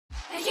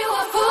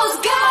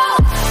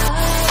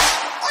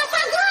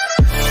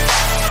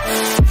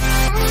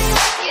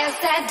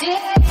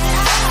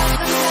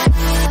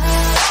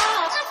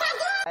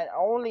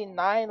only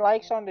 9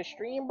 likes on the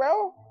stream,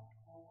 bro?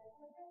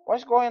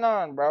 What's going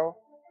on, bro?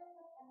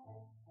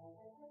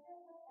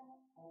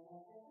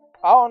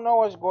 I don't know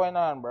what's going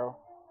on, bro.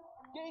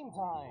 Game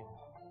time.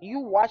 You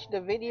watch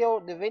the video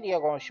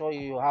gonna show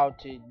you how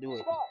to do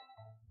it.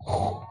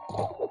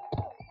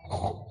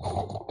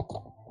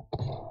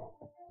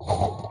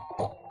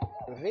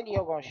 The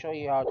video gonna show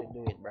you how to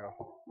do it, bro.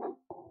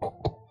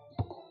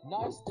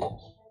 Nice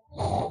dish.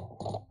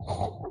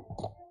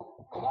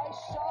 Nice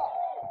shot.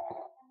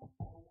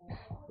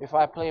 If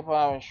I play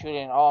power and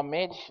shooting all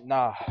mids,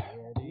 nah.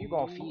 Ready? You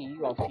gonna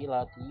feel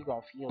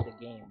the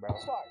game, bro.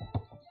 Start.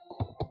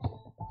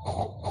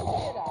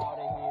 Get out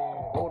of here.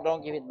 Oh,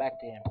 don't give it back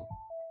to him.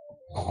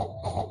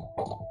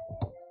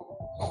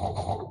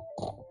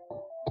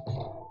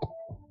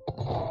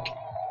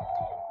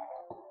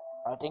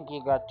 I think he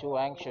got too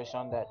anxious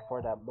on that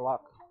for that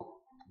block.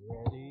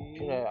 Ready?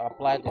 Should have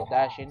applied the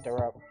dash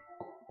interrupt.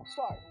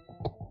 Start.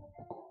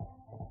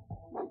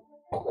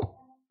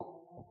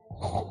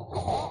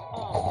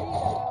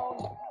 Rebound.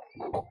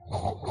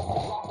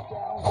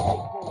 Lockdown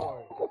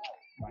skateboard.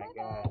 My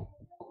God.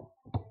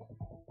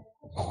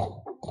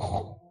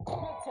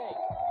 Good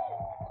take.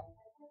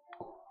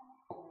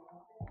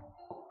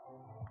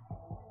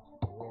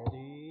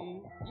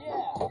 Ready?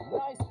 Yeah,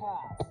 nice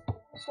pass.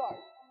 Start.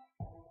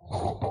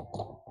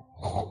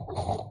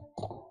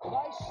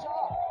 Nice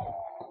shot.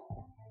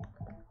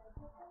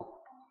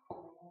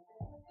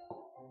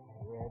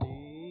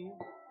 Ready?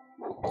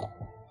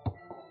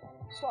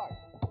 Start.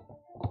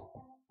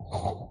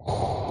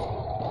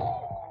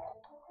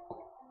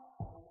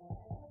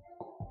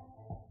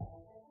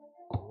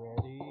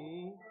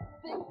 Ready?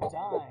 Think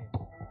time.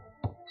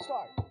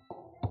 Start.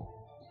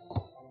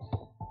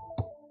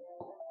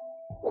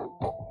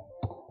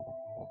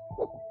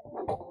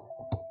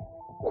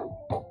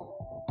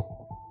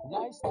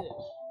 Nice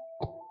dish.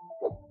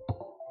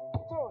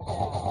 Throw it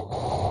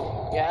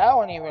down. Yeah, I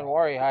won't even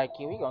worry, high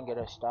key. We gonna get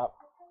a stop.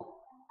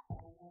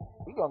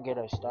 We gonna get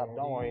a stop.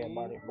 Don't worry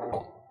about it,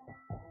 bro.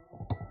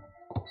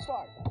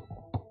 Start.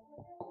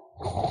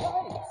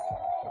 Nice.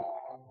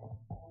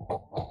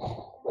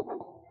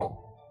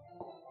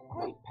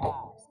 Great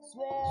pass.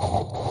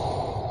 Slam.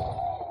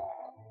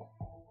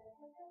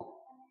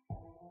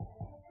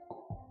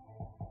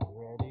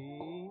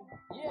 Ready?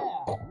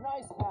 Yeah,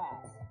 nice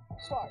pass.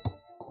 Start.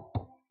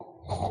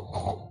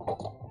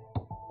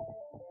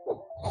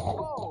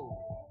 Whoa.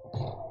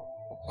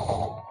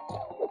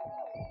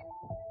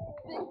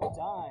 Think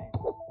time.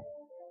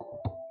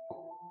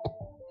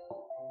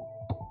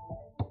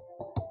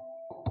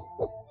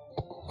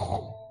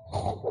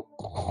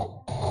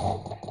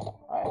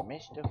 I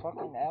missed the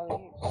fucking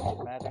alley.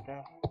 Doesn't matter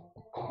though.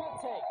 Good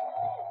take.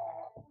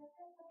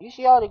 You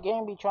see how the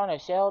game be trying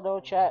to sell though,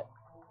 chat?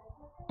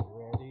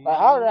 Ready? Like,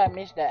 how did I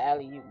miss that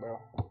alley, bro?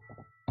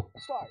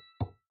 Start.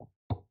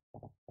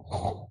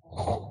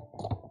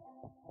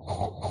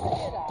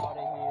 Get out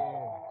of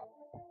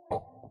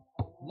here.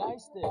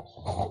 Nice dish.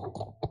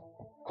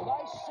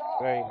 Nice shot.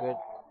 Very good.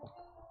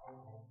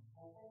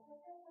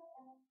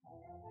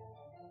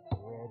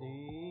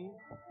 Ready?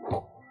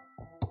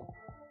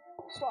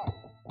 Start.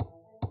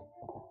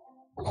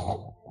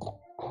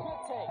 Good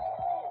take.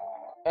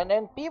 And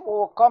then people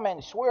will come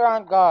and swear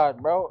on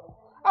God, bro.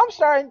 I'm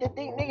starting to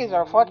think niggas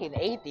are fucking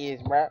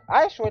atheists, bro.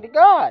 I swear to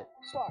God.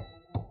 Start.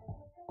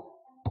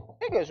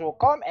 Niggas will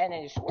come and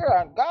then swear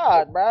on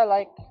God, bro.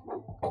 Like,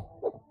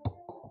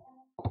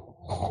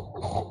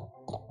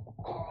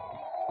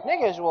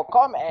 niggas will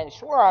come and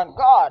swear on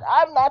God.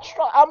 I'm not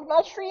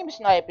stream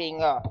sniping.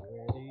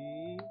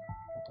 Ready?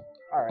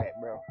 All right,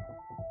 bro.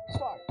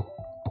 Start.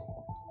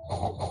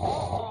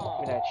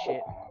 Give me that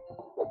shit.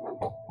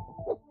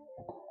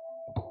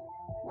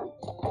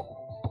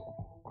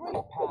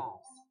 Great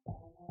pass.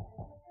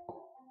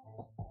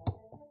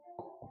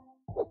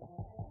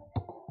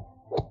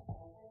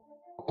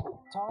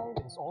 Time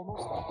is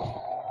almost up.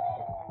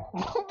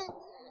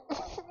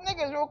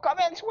 Niggas will come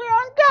and swear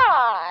on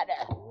God.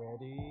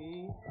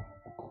 Ready?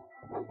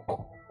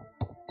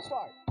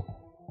 Start.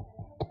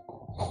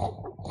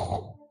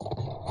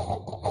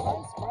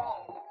 Nice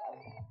grab.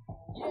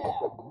 Yeah,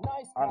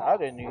 nice pass. On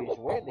other news,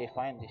 where'd they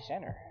find the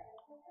center?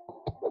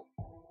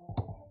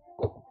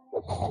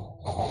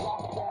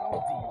 Lockdown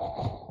deep.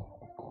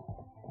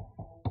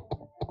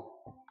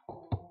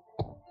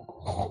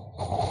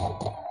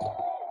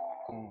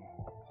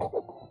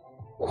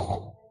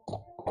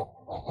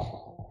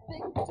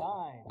 Think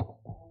time.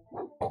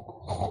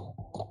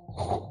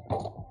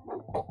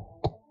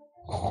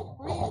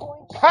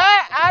 3-point shot. Ha!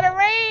 Out of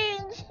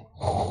range!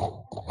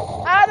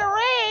 Out of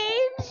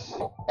range!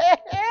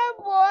 Yeah,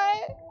 boy!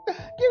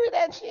 Give me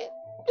that shit!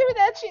 Give me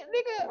that shit,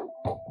 nigga!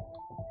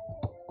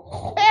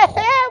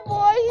 Yeah,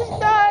 boy! He's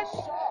done!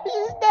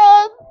 He's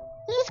done!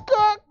 He's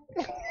cooked!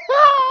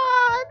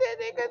 Ah, that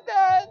nigga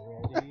done!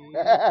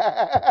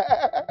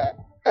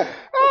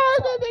 Oh,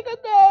 that nigga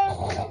done!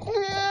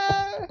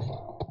 Yeah.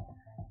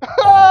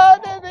 Oh,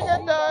 that nigga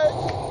done!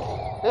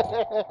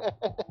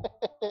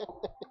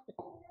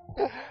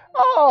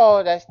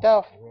 Oh, that's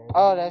tough.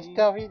 Oh, that's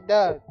tough. He's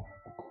done.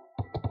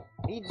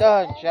 He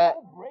done, chat.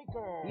 No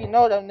breaker. You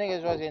know them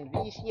niggas was in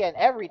VC and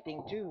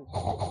everything too.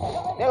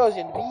 They was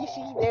in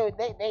VC.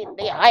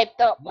 They hyped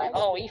up like,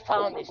 oh, he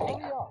found this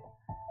nigga.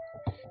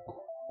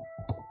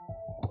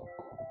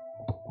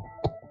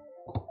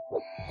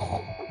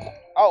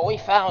 Oh, we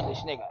found this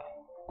nigga.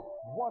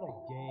 What a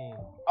game.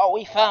 Oh,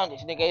 we found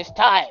this nigga. It's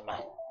time.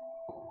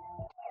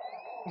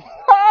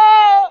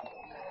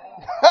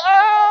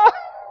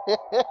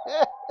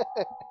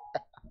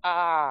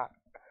 Ah.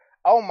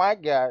 Oh my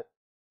god.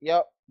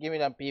 Yup. Give me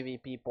them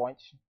PvP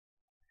points.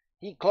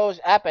 He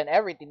closed app and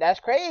everything. That's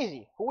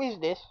crazy. Who is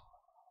this?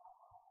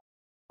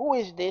 Who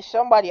is this?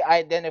 Somebody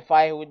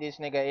identify who this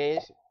nigga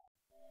is.